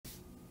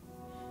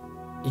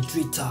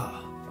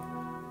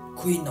Idritha,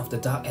 Queen of the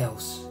Dark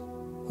Elves,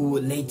 who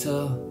would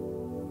later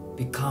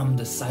become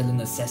the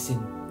silent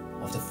assassin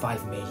of the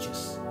five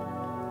mages.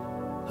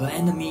 Her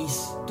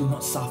enemies do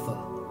not suffer,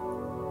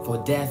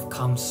 for death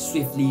comes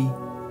swiftly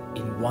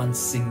in one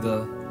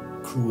single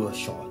cruel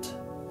shot.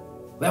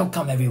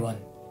 Welcome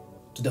everyone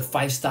to the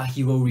 5-star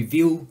hero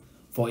review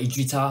for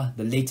Idritha,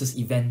 the latest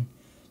event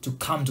to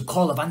come to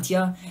Call of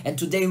Antia. And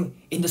today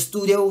in the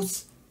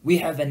studios, we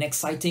have an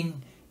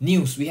exciting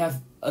news. We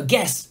have a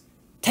guest,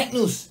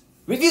 Technooz.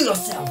 Reveal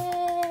yourself!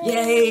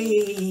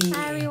 Yay!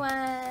 Hi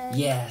everyone!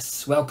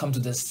 Yes, welcome to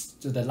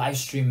the live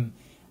stream,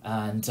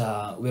 and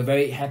we're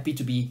very happy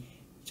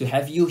to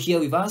have you here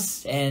with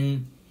us.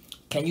 And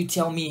can you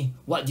tell me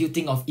what do you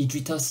think of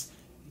Idritha's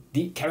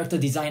character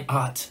design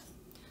art?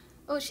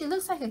 Oh, she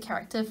looks like a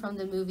character from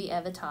the movie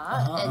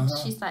Avatar, and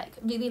she's like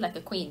really like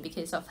a queen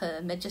because of her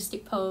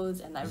majestic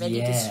pose and like ready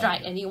to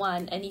strike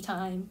anyone,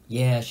 anytime.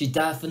 Yeah, she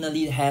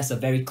definitely has a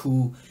very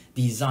cool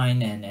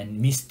design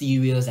and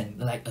mysterious and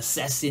like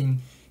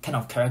assassin kind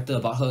of character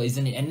about her,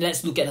 isn't it? And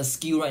let's look at her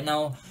skill right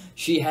now.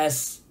 She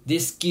has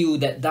this skill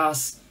that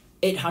does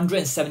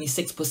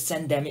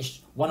 876%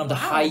 damage, one of the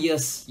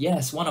highest,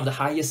 one of the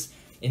highest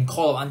in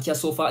Call of Antia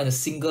so far in a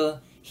single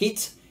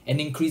hit, and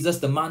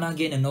increases the mana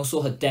gain and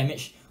also her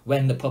damage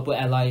when the purple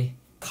ally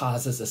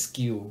casts a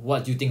skill.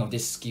 What do you think of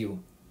this skill?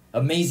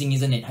 Amazing,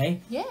 isn't it,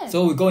 hey? Yeah.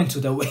 So we go into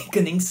the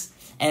awakenings,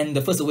 and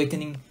the first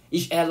awakening,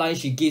 each ally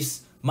she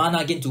gives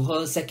mana gain to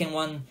her. Second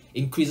one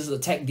increases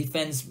attack,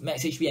 defense,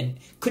 max HP and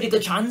critical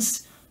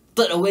chance.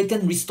 Third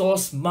awaken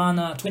restores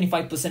mana,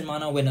 25%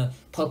 mana when a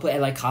purple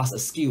ally casts a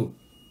skill.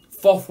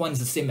 Fourth one is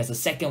the same as the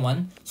second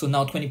one, so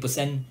now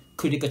 20%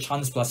 critical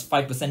chance plus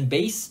 5%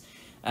 base.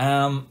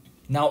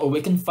 Now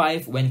Awaken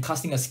 5, when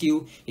casting a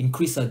skill,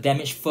 increase her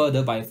damage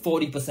further by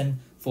 40%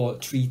 for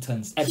 3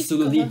 turns.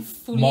 Absolutely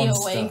fully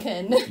monster.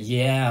 awaken.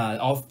 Yeah,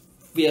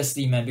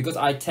 obviously, man, because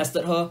I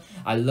tested her,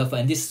 I love her,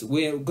 and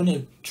we're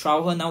gonna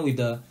trial her now with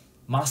the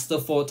Master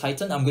 4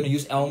 Titan. I'm gonna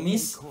use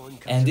Elmis,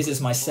 and this is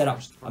my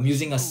setup. I'm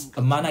using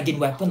a mana gain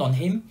weapon on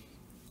him.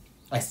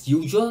 As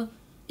usual,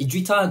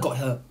 Idritha got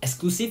her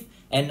exclusive,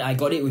 and I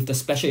got it with the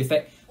special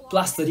effect,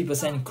 plus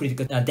 30%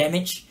 critical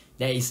damage.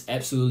 That is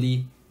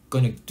absolutely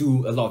gonna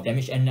do a lot of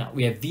damage. And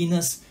we have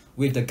Venus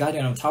with the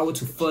Guardian of Tower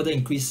to further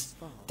increase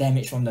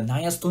damage from the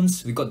Naya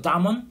Stones. We got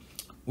Damon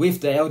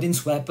with the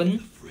Eldin's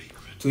weapon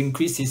to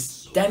increase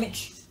his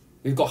damage.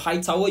 We've got High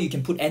Tower, you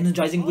can put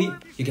Energizing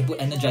Whip, you can put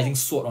Energizing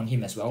Sword on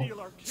him as well.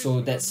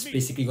 So that's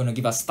basically gonna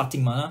give us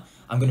starting mana.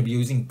 I'm gonna be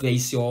using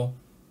Glacier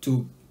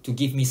to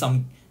give me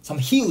some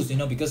heals, you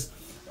know, because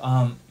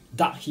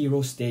dark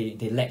heroes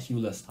they lack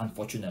healers,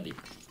 unfortunately.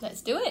 Let's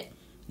do it.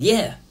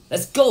 Yeah,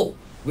 let's go.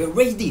 We're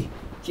ready.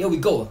 Here we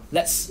go.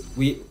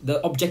 The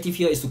objective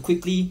here is to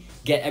quickly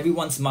get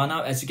everyone's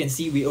mana. As you can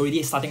see, we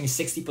already starting with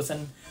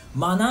 60%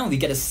 mana. We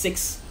get a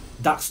 6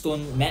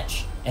 Darkstone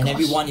match, and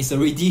everyone is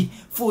already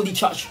fully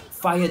charged.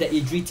 Fire the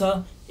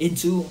Idritha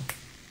into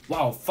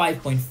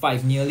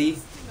 5.5 nearly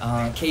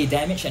K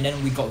damage, and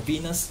then we got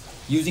Venus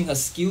using her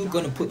skill,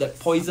 going to put that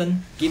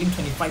poison, giving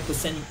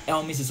 25%.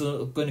 Elmis is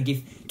also going to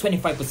give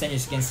 25%.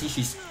 As you can see,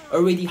 she's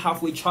already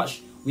halfway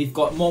charged. We've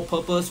got more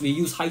purpose. We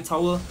use High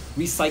Tower,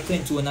 recycle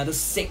into another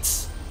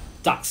 6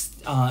 dark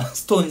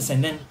stones,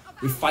 and then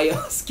we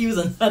fire skills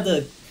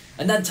another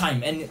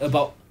time, and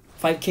about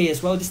 5k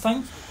as well this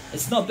time.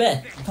 It's not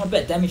bad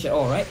damage at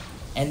all, right?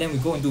 And then we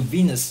go into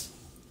Venus,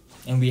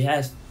 and we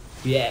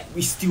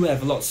still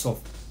have lots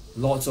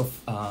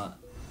of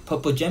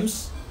purple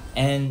gems,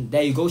 and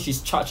there you go,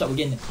 she's charged up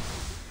again.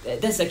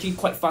 That's actually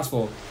quite fast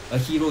for a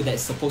hero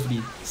that's supposed to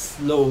be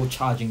slow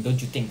charging, don't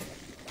you think?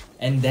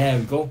 And there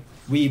we go,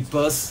 we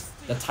burst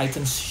the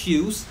Titan's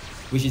shields,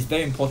 which is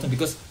very important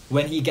because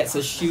when he gets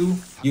a shield,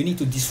 you need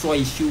to destroy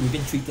his shield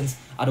within 3 turns,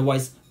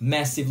 otherwise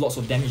lots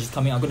of damage is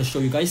coming. I'm going to show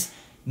you guys.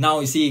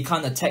 Now you see he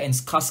can't attack and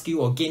cast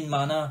skill or gain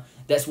mana.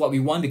 That's what we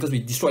want because we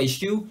destroy his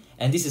shield,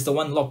 and this is the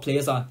one a lot of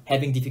players are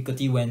having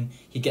difficulty when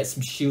he gets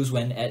some shields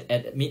when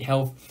at mid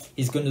health.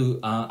 He's going to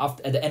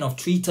at the end of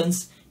 3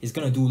 turns, he's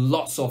going to do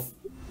lots of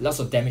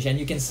damage, and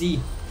you can see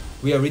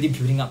we are already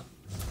building up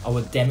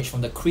our damage from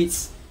the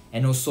crits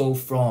and also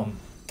from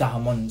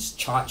Damon's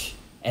charge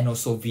and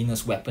also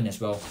Venus' weapon as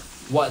well.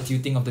 What do you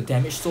think of the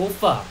damage so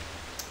far?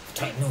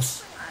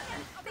 Technooz.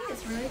 I think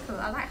it's really cool.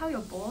 I like how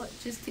your board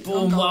just keeps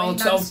Boom, on wow, going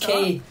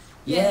 12k.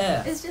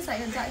 Yeah. It's just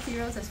like the Dark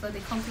Heroes as well, they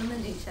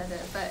complement each other,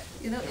 but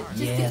you know, it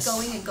just Yes. keeps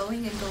going and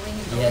going and going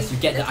and going. Yes, you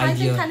get the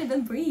idea. Titan can't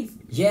even breathe.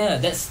 Yeah,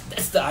 that's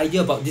the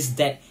idea about this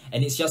deck,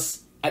 and it's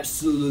just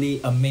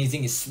absolutely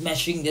amazing. It's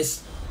smashing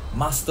this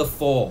Master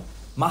 4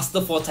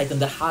 Titan,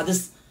 the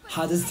hardest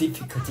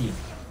difficulty.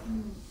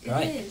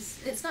 Right? It is.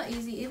 It's not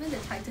easy. Even the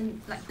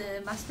Titan, like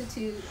the Master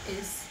 2,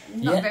 is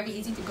not very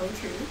easy to go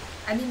through.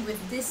 I mean, with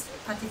this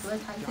particular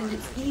Titan,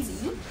 it's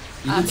easy.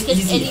 Because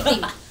easy.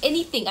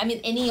 anything, I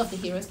mean, any of the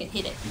heroes can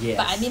hit it. Yes.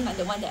 But I mean, like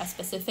the one that are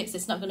specifics,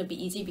 it's not going to be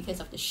easy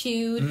because of the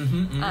shield.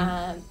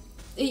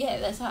 Yeah,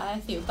 that's how I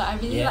feel. But I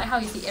really like how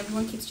you see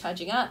everyone keeps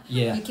charging up.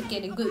 Yeah. You keep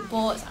getting good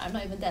boards. I'm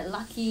not even that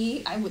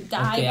lucky. I would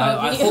die. Okay,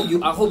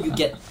 I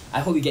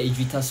hope you get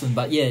Idritha soon.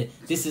 But yeah,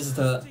 this is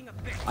the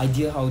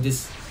idea how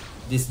this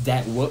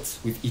deck works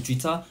with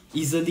Idritha.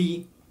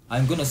 Easily,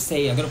 I'm gonna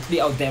put it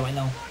out there right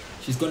now.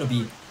 She's gonna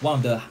be one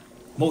of the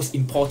most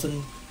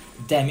important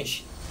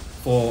damage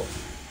for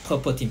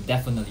purple team,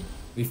 definitely.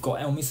 We've got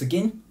Elmis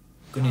again,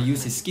 gonna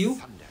use his skill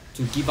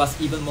to give us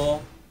even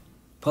more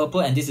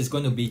purple, and this is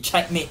going to be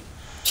checkmate.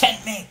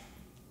 Checkmate!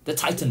 The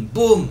Titan,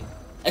 boom!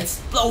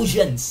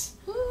 Explosions!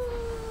 Woo.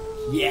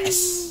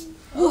 Yes!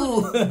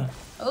 Woo!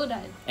 Oh,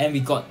 done. And we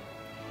got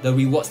the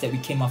rewards that we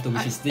came after,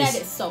 which is this.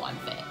 That is so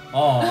unfair.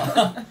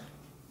 Oh.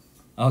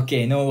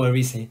 Okay, no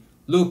worries. Hey.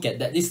 Look at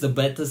that. This is the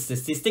better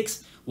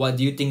statistics. What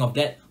do you think of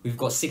that? We've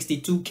got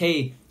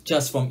 62k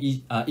just from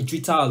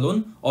Idritha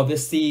alone.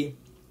 Obviously,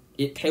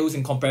 it pales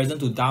in comparison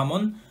to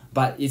Damon,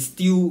 but it's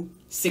still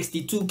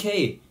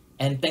 62k.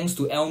 And thanks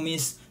to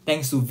Elmis,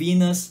 thanks to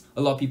Venus,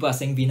 a lot of people are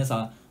saying Venus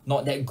are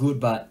not that good,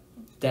 but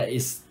that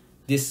is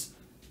this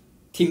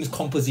team's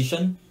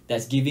composition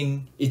that's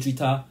giving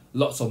Idritha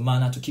lots of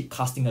mana to keep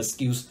casting her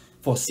skills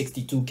for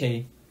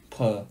 62k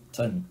per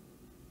turn.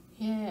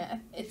 Yeah,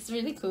 it's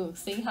really cool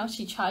seeing how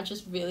she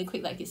charges really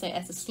quick, like you said,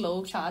 as a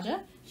slow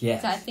charger.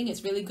 Yes. So I think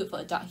it's really good for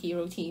a Dark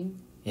Hero team.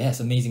 Yes,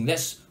 amazing.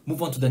 Let's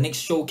move on to the next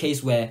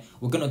showcase where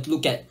we're going to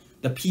look at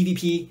the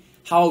PvP,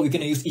 how we're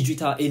going to use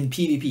Idritha in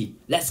PvP.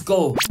 Let's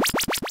go!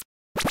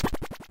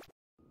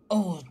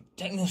 Oh,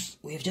 Technooz,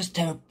 we have just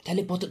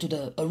teleported to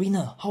the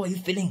arena. How are you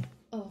feeling?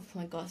 Oh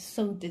my god,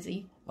 so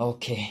dizzy.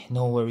 Okay,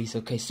 no worries.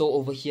 Okay, so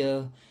over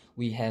here,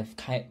 we have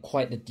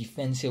quite the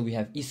defense here. We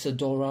have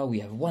Isadora, we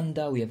have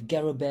Wanda, we have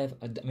Garabeth.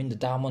 I mean, the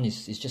Damon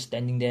is just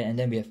standing there. And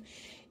then we have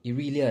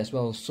Irelia as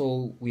well.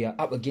 So we are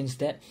up against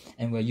that.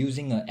 And we're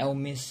using a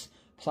Elmis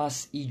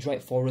plus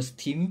Idritha Forest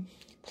team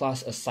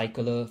plus a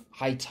Cycler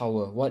High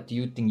Tower. What do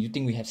you think? You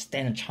think we have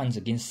stand a chance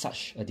against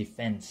such a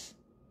defense?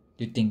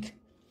 Do you think?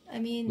 I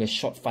mean, we're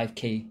short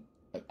 5k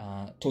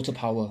total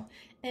power.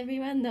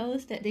 Everyone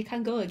knows that they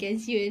can't go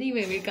against you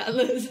anyway,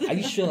 regardless. Are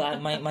you sure?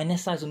 My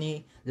Nessa is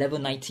only level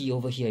 90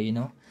 over here, you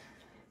know?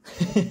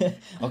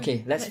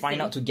 Okay, let's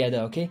find out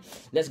together, okay?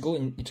 Let's go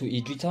into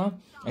Idritha.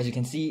 As you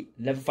can see,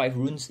 level 5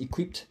 runes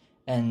equipped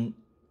and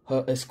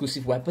her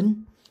exclusive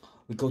weapon.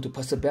 We go to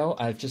Percival.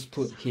 I've just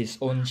put his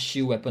own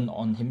shield weapon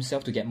on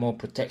himself to get more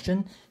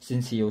protection,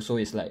 since he also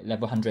is like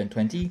level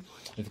 120.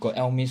 We've got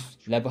Elmis,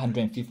 level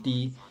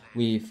 150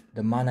 with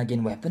the mana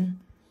gain weapon.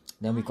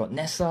 Then we got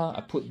Nessa.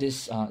 I put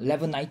this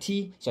level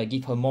 90, so I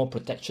give her more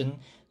protection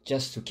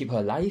just to keep her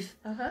alive.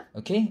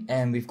 Okay,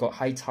 and we've got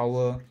High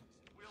Tower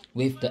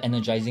with the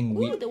energizing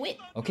whip. Ooh, the whip.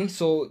 Okay,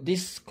 so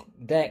this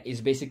deck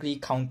is basically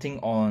counting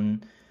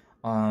on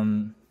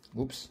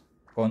whoops,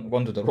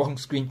 gone to the wrong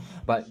screen.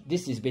 But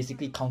this is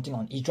basically counting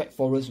on Idritha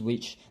Forest,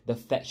 which the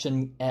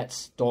faction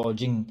adds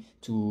dodging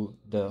to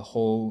the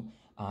whole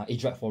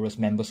Idritha Forest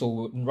member.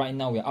 So right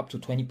now we're up to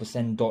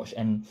 20% dodge,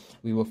 and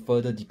we will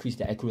further decrease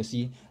the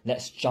accuracy.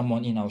 Let's jump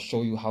on in. I'll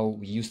show you how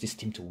we use this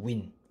team to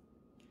win.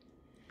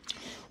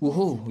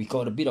 Woohoo! We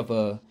got a bit of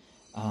a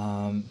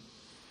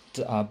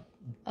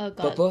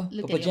purple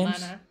gems.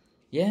 Mana.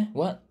 Yeah,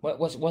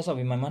 what's up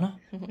with my mana?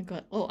 Oh my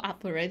god,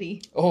 up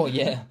already. Oh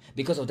yeah,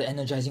 because of the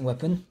energizing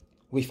weapon,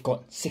 we've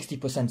got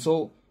 60%.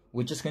 So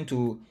we're just going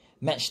to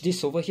match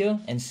this over here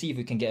and see if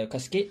we can get a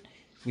cascade.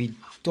 We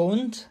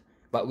don't,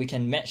 but we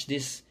can match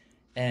this,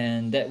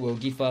 and that will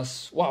give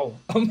us, wow,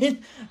 I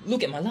mean,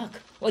 look at my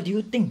luck. What do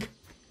you think?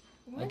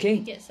 Why Okay, do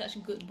you get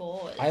such good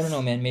boards? I don't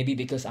know, man. Maybe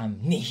because I'm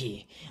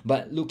Nihi.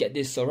 But look at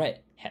this, alright.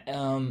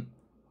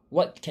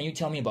 What can you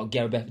tell me about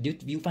Garabeth? Do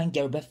you find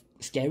Garabeth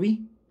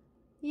scary?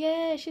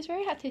 Yeah, she's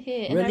very hard to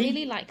hit, Really? and I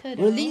really like her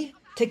though. Really?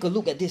 Take a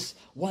look at this.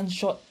 One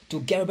shot to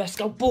Garabeth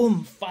scalp.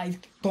 Boom!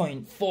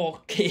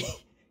 5.4k.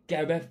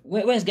 Garabeth.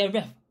 Where's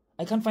Garabeth?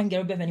 I can't find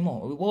Garabeth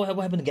anymore. What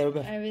happened to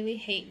Garabeth? I really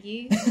hate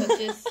you for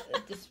just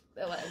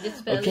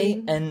spelling.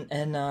 Okay,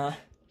 and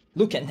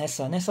look at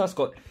Nessa. Nessa's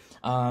got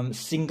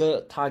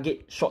single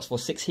target shots for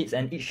 6 hits,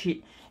 and each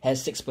hit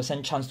has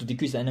 6% chance to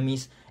decrease the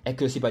enemy's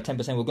accuracy by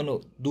 10%. We're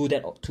going to do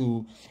that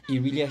to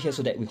Irelia here,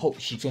 so that we hope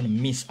she's going to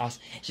miss us.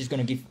 She's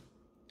going to give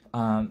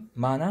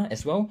mana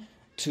as well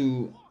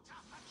to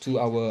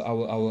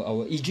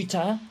our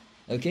Idritha.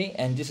 Okay,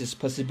 and this is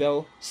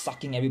Percival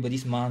sucking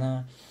everybody's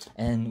mana,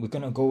 and we're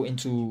going to go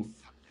into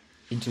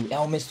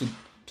Elmis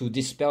to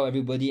dispel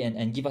everybody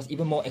and give us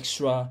even more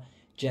extra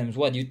gems.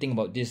 What do you think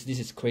about this? This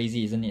is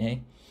crazy, isn't it,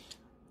 hey?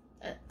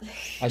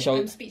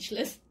 I'm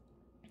speechless.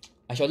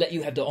 I shall let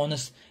you have the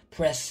honors.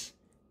 Press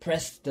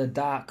the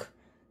dark.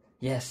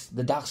 Yes,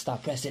 the dark star.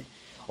 Press it.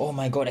 Oh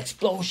my god,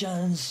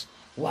 explosions!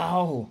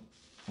 Wow,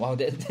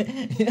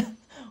 that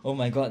oh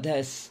my god,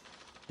 this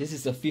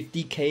is a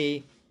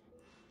 50k.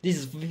 This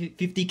is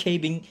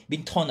 50k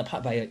being torn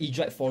apart by a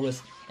Idritha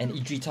Forest and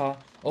Idritha.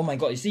 Oh my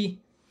god, you see,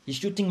 he's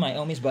shooting my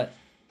Elmis, but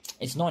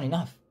it's not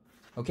enough.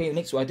 Okay,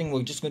 next I think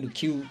we're just going to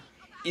kill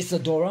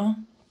Isadora.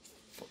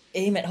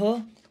 Aim at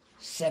her.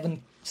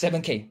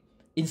 7k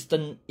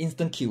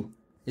instant kill,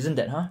 isn't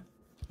that, huh?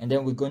 And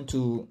then we're going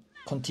to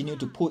continue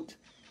to put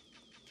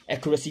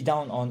accuracy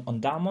down on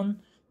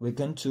Damon. We're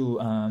going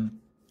to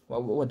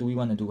what do we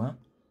want to do, huh?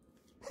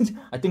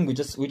 I think we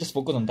just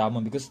focus on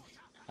Damon because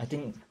I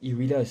think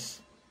Idritha is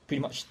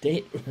pretty much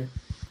dead.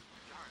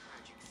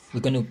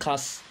 We're going to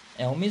cast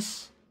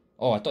Elmis.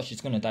 Oh, I thought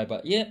she's going to die,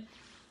 but yeah,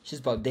 she's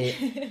about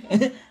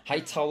dead. High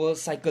tower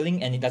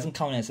cycling, and it doesn't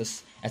count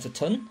as a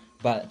turn.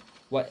 But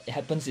what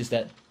happens is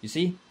that, you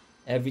see,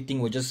 everything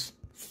will just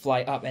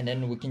fly up, and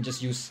then we can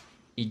just use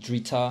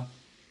Idritha.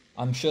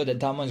 I'm sure that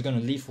Damon is going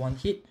to leave one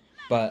hit,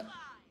 but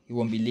he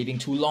won't be leaving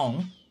too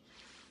long.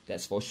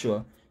 That's for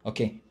sure.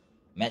 Okay,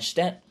 match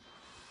that.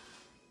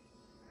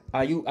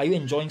 Are you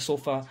enjoying so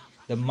far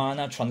the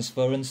mana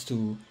transference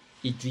to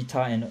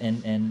Idritha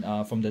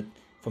and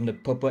from the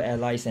purple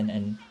allies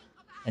and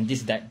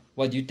this deck?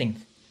 What do you think?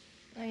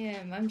 I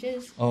am. I'm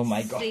just oh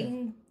my god,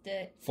 seeing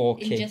the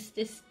 4K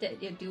injustice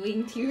that you're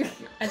doing to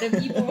other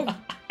people.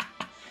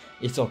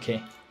 It's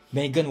okay.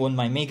 Megan won't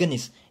mind. Megan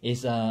is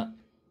on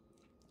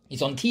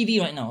TV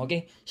right now.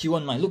 Okay, she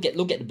won't mind. Look at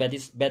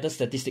the better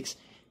statistics.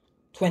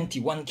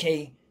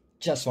 21k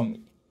just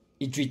from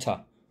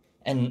Idritha,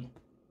 and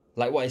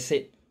like what I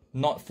said,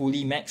 not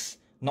fully max,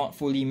 not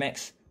fully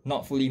max,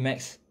 not fully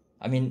max.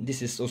 I mean,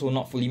 this is also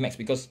not fully max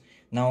because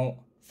now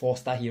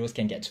 4-star heroes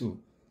can get 2.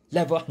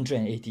 Level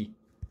 180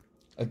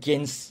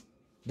 against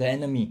the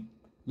enemy.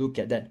 Look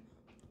at that.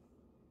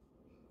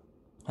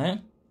 Huh?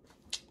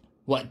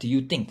 What do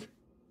you think?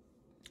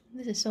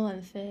 This is so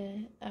unfair.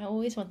 I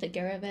always wanted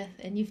Garabeth,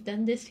 and you've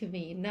done this to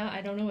me. Now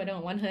I don't know whether I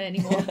want her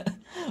anymore.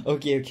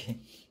 Okay.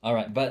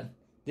 Alright, but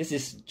this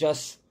is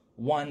just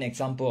one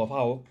example of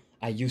how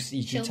I use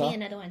Idritha. Show me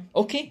another one.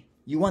 Okay,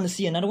 you want to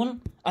see another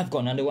one? I've got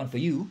another one for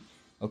you.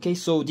 Okay,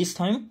 so this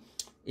time,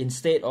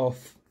 instead of...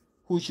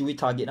 Who should we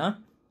target, huh?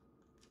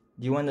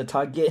 Do you want to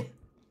target...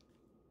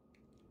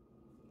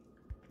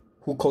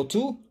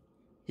 Hukotu?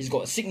 He's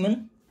got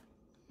Sigmund.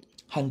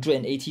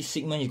 180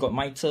 Sigmund. He's got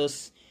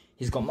Mitres.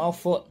 He's got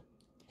Malfort.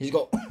 He's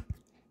got...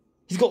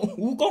 he's got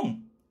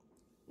Wukong.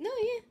 No,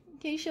 yeah.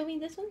 Can you show me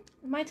this one?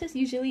 Mitres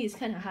usually is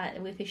kind of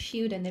hard with his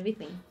shield and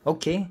everything.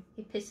 Okay.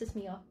 He pisses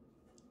me off.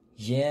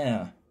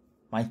 Yeah.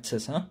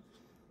 Mitres, huh?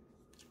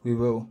 We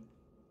will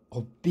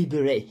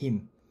obliterate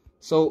him.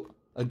 So,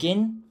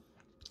 again,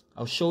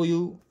 I'll show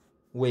you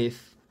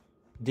with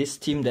this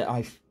team that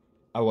I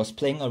was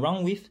playing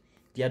around with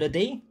the other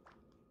day.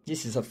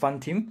 This is a fun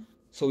team.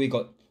 So we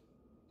got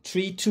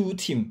 3-2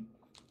 team.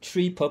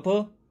 3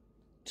 purple,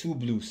 2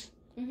 blues.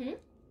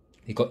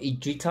 We got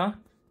Idritha,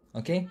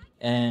 okay?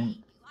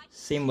 And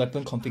same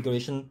weapon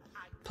configuration,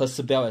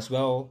 Percival as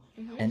well,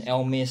 and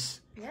Elmis.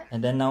 Yeah.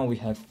 And then now we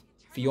have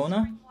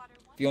Fiona.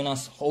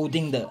 Fiona's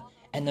holding the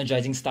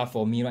energizing stuff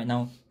for me right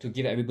now to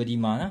give everybody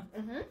mana.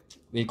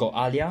 We got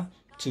Alia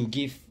to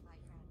give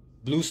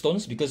blue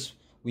stones because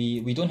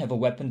we don't have a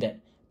weapon that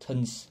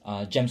turns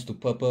gems to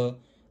purple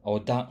or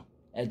dark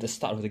at the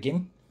start of the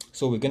game.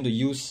 So we're going to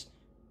use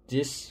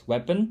this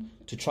weapon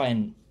to try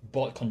and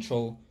board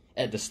control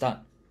at the start.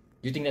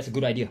 Do you think that's a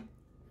good idea?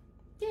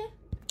 Yeah.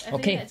 I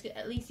think that's good.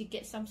 At least you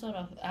get some sort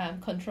of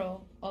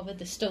control over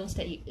the stones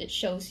that it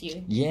shows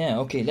you. Yeah,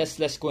 okay,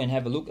 let's go and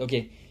have a look.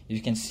 Okay,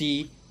 you can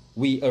see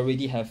we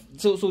already have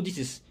so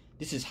this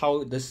is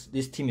how this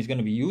team is going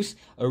to be used.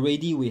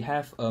 Already we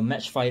have a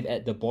match 5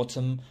 at the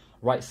bottom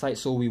right side,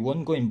 so we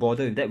won't go and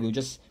bother with that. We'll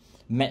just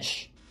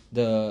match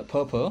the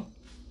purple,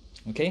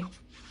 okay,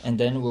 and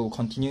then we'll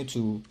continue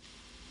to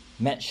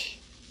match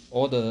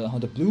all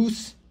the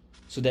blues,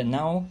 so that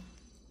now,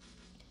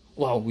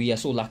 wow, we are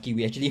so lucky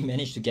we actually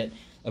managed to get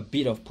a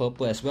bit of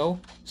purple as well.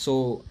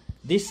 So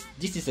this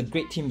is a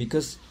great team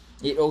because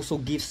it also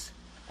gives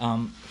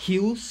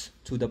heals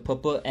to the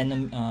purple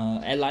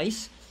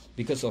allies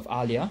because of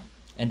Alia,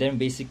 and then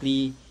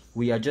basically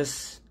we're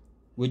just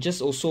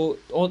also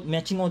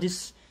matching all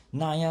these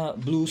Naya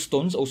blue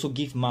stones also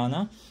give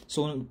mana.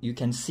 So you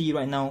can see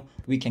right now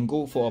we can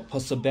go for a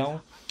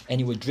Percival and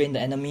it will drain the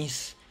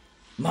enemy's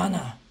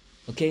mana.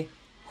 Okay,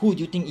 who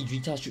do you think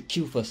Idritha should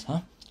kill first, huh?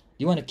 Do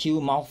you want to kill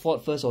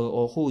Malfort first,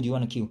 or who do you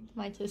want to kill?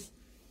 Mitres.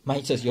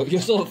 Mitres,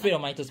 you're so afraid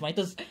of Mitres.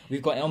 Mitres,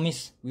 we've got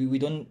Elmis. We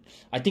don't.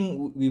 I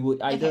think we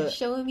would either. Okay,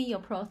 show me your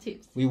pro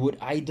tips. We would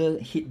either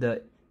hit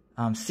the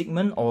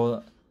Sigmund,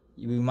 or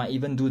we might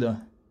even do the.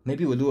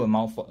 Maybe we'll do a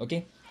Malfort.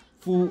 Okay,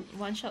 full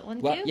one shot,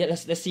 one well, kill. yeah,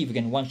 let's see if we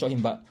can one shot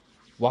him. But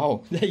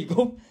wow, there you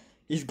go,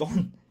 he's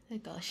gone. Oh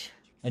gosh.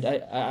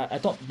 I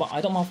thought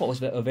Malfort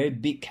was a very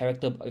big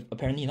character. But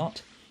apparently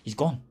not. He's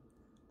gone.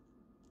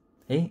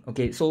 Hey,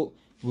 okay, so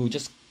we'll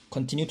just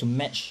continue to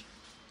match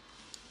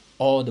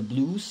all the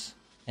blues.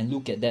 And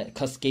look at that,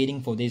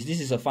 cascading for this. This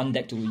is a fun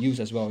deck to use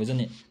as well, isn't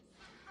it?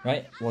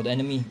 Right? Well, the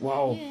enemy,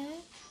 wow. Yeah.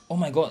 Oh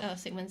my god. Oh,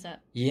 Sigmund's up.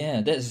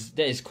 Yeah, that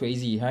is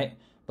crazy, right?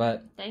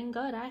 But thank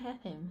God I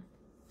have him.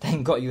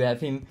 Thank God you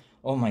have him.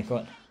 Oh my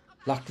god.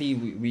 Luckily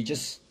we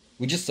just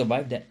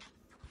survived that.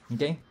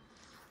 Okay?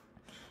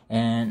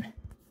 And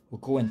we'll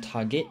go and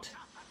target.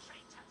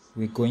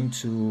 We're going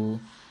to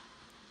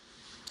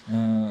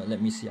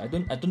let me see. I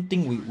don't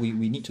think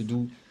we need to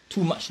do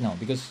too much now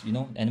because, you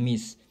know, enemy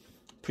is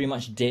pretty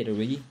much dead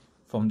already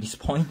from this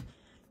point.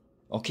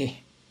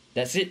 Okay,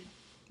 that's it.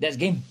 That's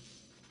game.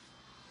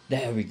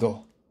 There we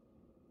go.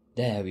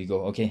 There we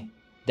go. Okay,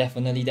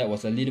 definitely that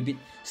was a little bit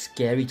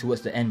scary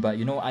towards the end, but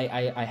you know,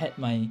 I had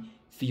my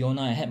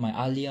Fiona, I had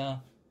my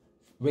Alia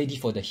ready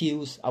for the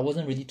heals. I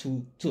wasn't really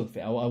too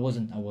afraid. I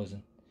wasn't.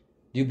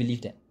 Do you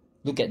believe that?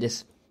 Look at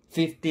this,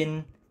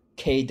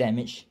 15k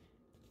damage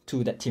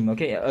to that team.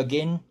 Okay,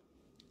 again,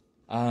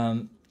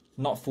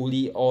 not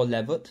fully all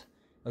leveled.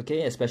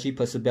 Okay, especially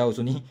Percival is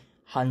only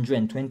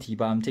 120,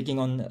 but I'm taking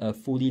on a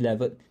fully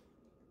leveled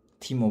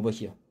team over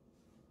here.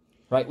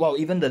 Right, wow,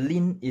 even the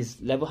Lin is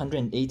level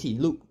 180.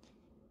 Look,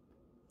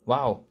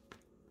 wow,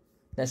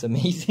 that's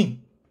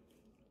amazing.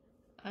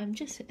 I'm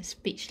just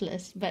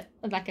speechless, but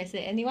like I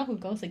said, anyone who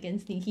goes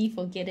against me, he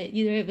forget it.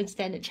 You don't even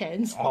stand a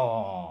chance.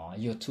 Oh,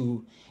 you're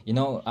too. You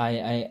know,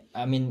 I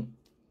mean,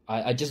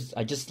 I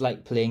just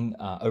like playing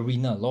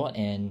arena a lot,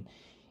 and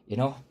you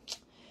know,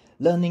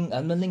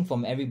 I'm learning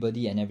from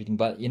everybody and everything.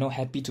 But you know,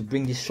 happy to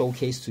bring this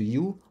showcase to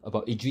you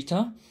about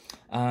Idritha.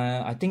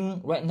 I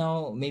think right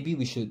now maybe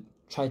we should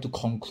try to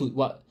conclude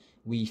what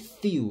we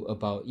feel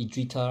about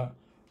Idritha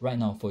right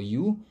now for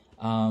you.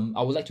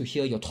 I would like to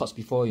hear your thoughts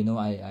before, you know,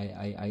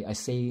 I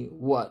say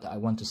what I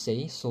want to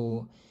say.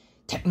 So,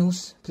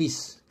 Technooz,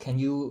 please, can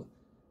you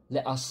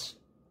let us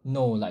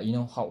know, like, you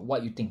know,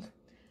 what you think?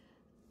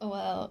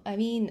 Well, I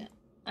mean,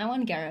 I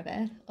want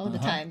Garabeth all the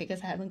time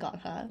because I haven't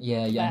got her.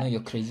 Yeah, I know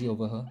you're crazy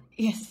over her.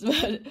 Yes,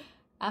 but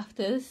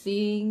after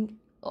seeing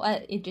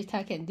what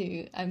Idritha can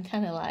do, I'm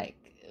kind of like,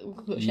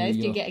 should I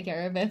still get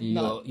Garabeth?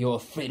 You're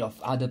afraid of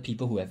other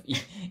people who have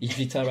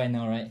Idritha right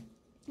now, right?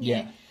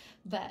 Yeah.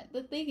 But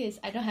the thing is,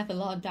 I don't have a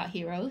lot of dark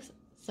heroes,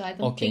 so I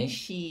don't think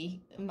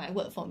she might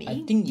work for me.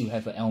 I think you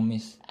have an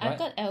Elmis, right? I've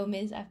got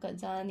Elmis, I've got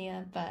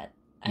Zania, but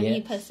I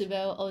mean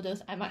Percival, all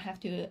those, I might have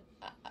to...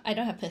 I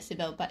don't have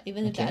Percival, but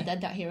even if there are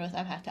dark heroes,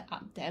 I have to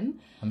up them.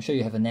 I'm sure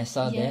you have a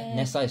Nessa there.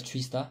 Nessa is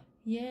 3-star.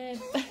 Yeah.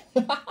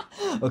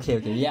 okay.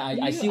 Yeah,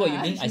 I see what you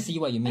mean. I see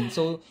what you mean.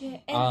 So,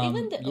 and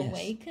even the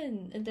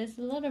Awaken, there's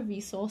a lot of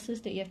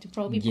resources that you have to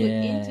probably put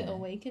into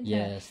Awaken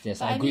her.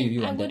 Yes, I agree with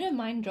you on that. I wouldn't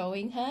mind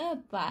drawing her,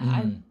 but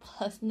I'm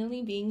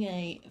personally being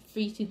a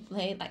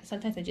free-to-play, like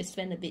sometimes I just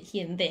spend a bit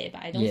here and there,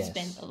 but I don't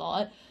spend a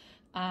lot.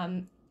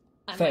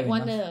 I might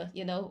want to,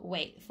 you know,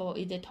 wait for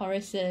either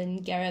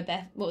Torrison,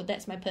 Garabeth. Well,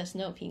 that's my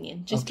personal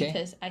opinion, just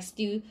because I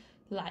still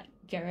like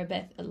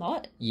Garabeth a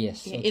lot.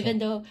 Yes. Even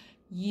though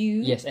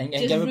you and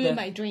just ruined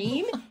my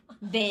dream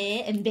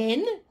there and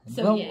then.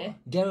 So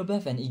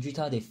Garabeth and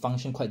Idritha, they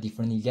function quite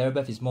differently.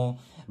 Garabeth is more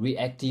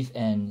reactive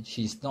and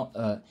she's not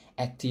a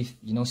active,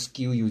 you know,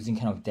 skill using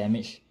kind of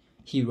damage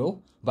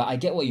hero. But I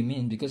get what you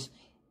mean, because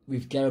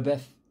with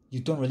Garabeth,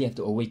 you don't really have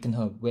to awaken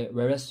her.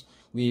 Whereas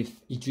with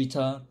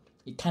Idritha,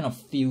 it kind of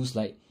feels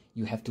like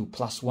you have to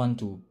 +1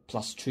 to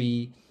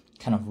 +3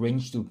 kind of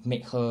range to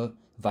make her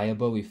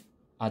viable with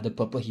other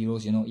purple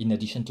heroes, you know, in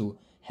addition to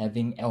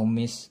having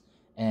Elmis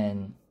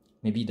and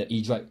maybe the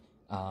Idritha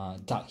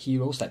dark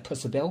heroes like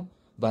Percival.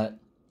 But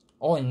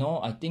all in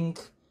all, I think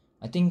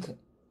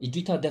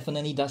Idritha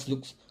definitely does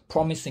look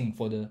promising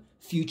for the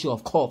future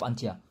of Call of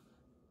Antia.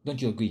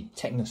 Don't you agree,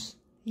 Technooz?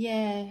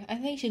 Yeah, I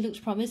think she looks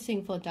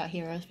promising for dark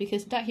heroes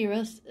because dark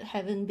heroes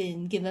haven't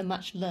been given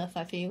much love,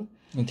 I feel.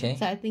 Okay.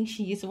 So I think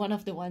she is one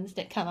of the ones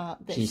that come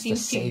up. That she's the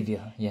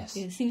savior, yes.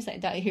 It seems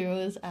like dark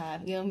heroes are,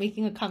 you know,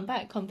 making a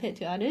comeback compared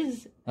to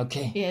others.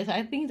 Okay. Yes,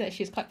 I think that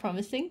she's quite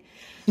promising.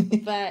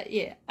 But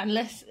yeah,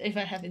 unless if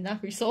I have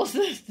enough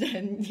resources,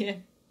 then yeah.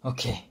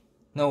 Okay,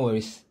 no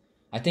worries.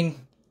 I think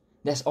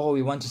that's all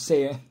we want to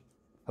say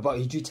about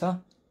Idritha.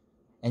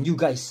 And you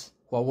guys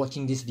who are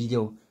watching this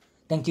video,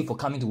 thank you for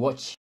coming to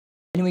watch.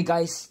 Anyway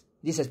guys,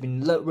 this has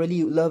been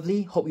really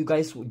lovely. Hope you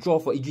guys will draw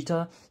for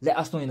Idritha. Let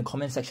us know in the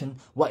comment section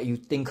what you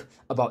think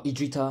about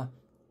Idritha,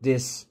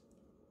 this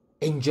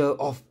angel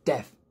of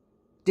death.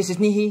 This is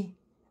Nihi.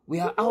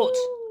 We are out.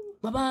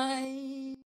 Bye bye.